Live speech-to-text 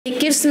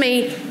gives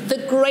me the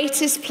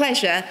greatest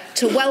pleasure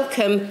to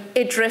welcome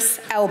Idris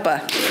Elba.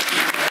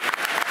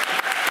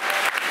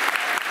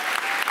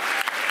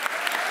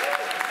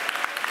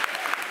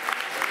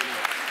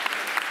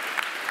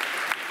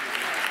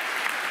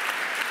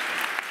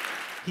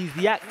 He's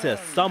the actor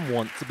some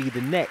want to be the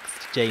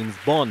next James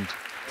Bond.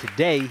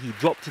 Today, he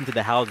dropped into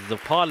the Houses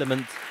of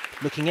Parliament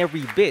looking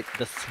every bit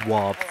the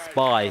suave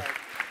spy.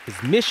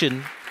 His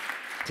mission?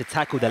 To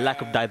tackle the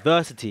lack of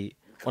diversity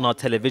on our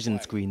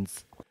television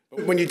screens.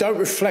 When you don't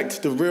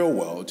reflect the real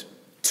world,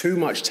 too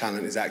much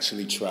talent is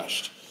actually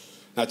trashed.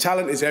 Now,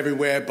 talent is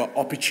everywhere, but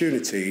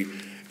opportunity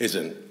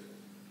isn't.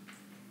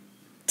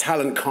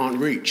 Talent can't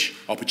reach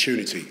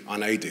opportunity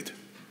unaided,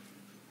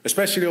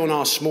 especially on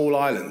our small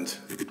island.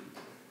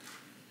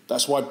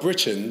 That's why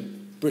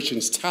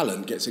Britain's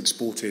talent gets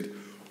exported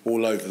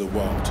all over the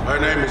world. My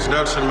name is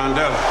Nelson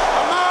Mandela.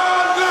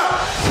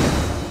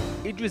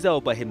 Idris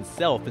Elba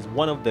himself is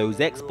one of those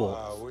exports.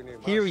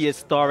 Here he is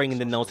starring in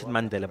the Nelson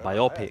Mandela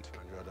biopic.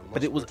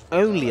 But it was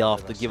only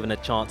after given a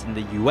chance in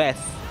the US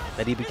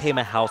that he became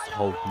a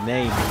household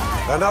name.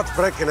 They're not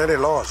breaking any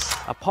laws.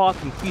 A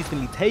path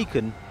increasingly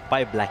taken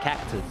by black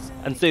actors.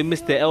 And so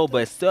Mr. Elba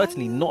is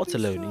certainly not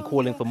alone in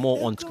calling for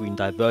more on-screen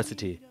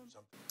diversity.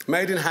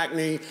 Made in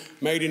Hackney,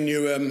 made in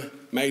Newham,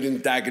 made in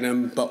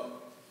Dagenham, but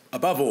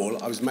above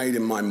all, I was made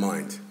in my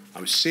mind.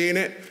 I was seeing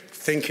it,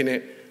 thinking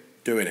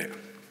it, doing it.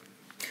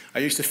 I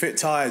used to fit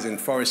tyres in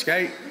Forest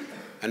Gate,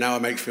 and now I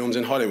make films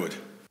in Hollywood.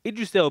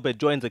 Idris Elba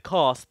joins a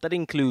cast that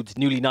includes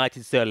newly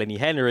knighted Sir Lenny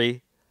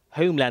Henry,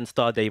 Homeland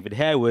star David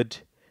Harewood,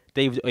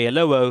 David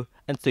Oyelowo,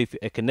 and Sophie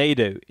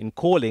Okonedo in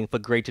calling for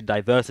greater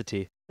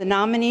diversity. The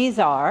nominees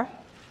are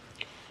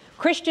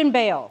Christian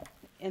Bale.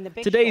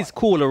 Today's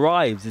call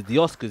arrives as the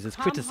Oscars is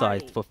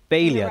criticised for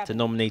failure to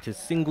nominate a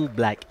single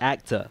black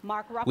actor,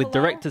 with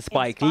director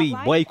Spike Lee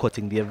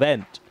boycotting the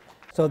event.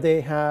 So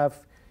they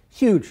have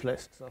huge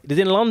lists. It is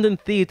in London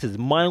theatres,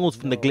 miles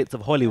from the glitz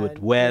of Hollywood,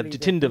 where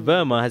Jatinder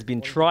Verma has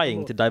been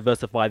trying to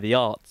diversify the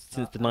arts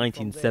since the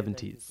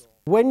 1970s.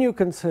 When you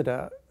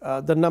consider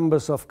the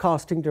numbers of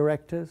casting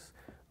directors,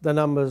 the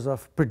numbers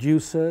of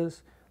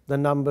producers, the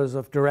numbers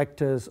of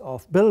directors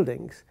of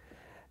buildings,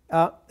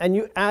 and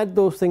you add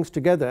those things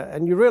together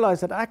and you realize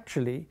that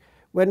actually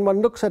when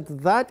one looks at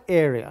that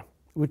area,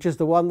 which is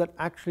the one that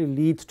actually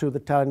leads to the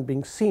talent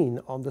being seen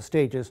on the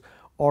stages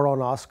or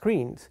on our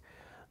screens,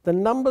 the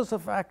numbers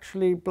of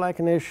actually Black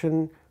and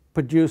Asian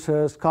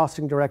producers,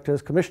 casting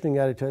directors, commissioning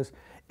editors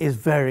is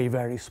very,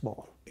 very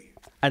small.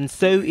 And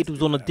so it was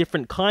on a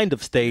different kind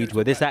of stage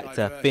where this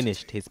actor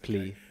finished his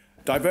plea.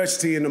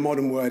 Diversity in the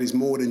modern world is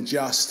more than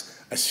just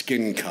a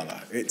skin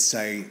colour. It's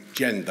a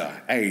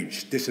gender,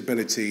 age,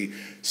 disability,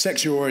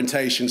 sexual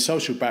orientation,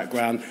 social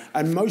background,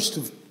 and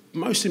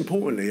most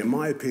importantly, in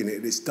my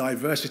opinion, it's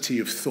diversity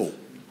of thought.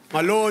 My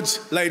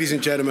lords, ladies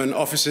and gentlemen,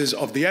 officers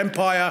of the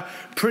Empire,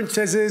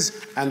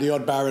 princesses, and the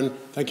odd baron,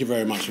 thank you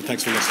very much, and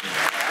thanks for listening.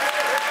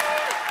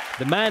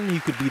 The man who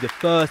could be the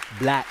first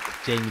black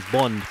James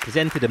Bond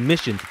presented a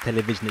mission to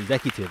television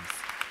executives.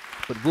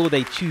 But will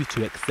they choose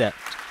to accept?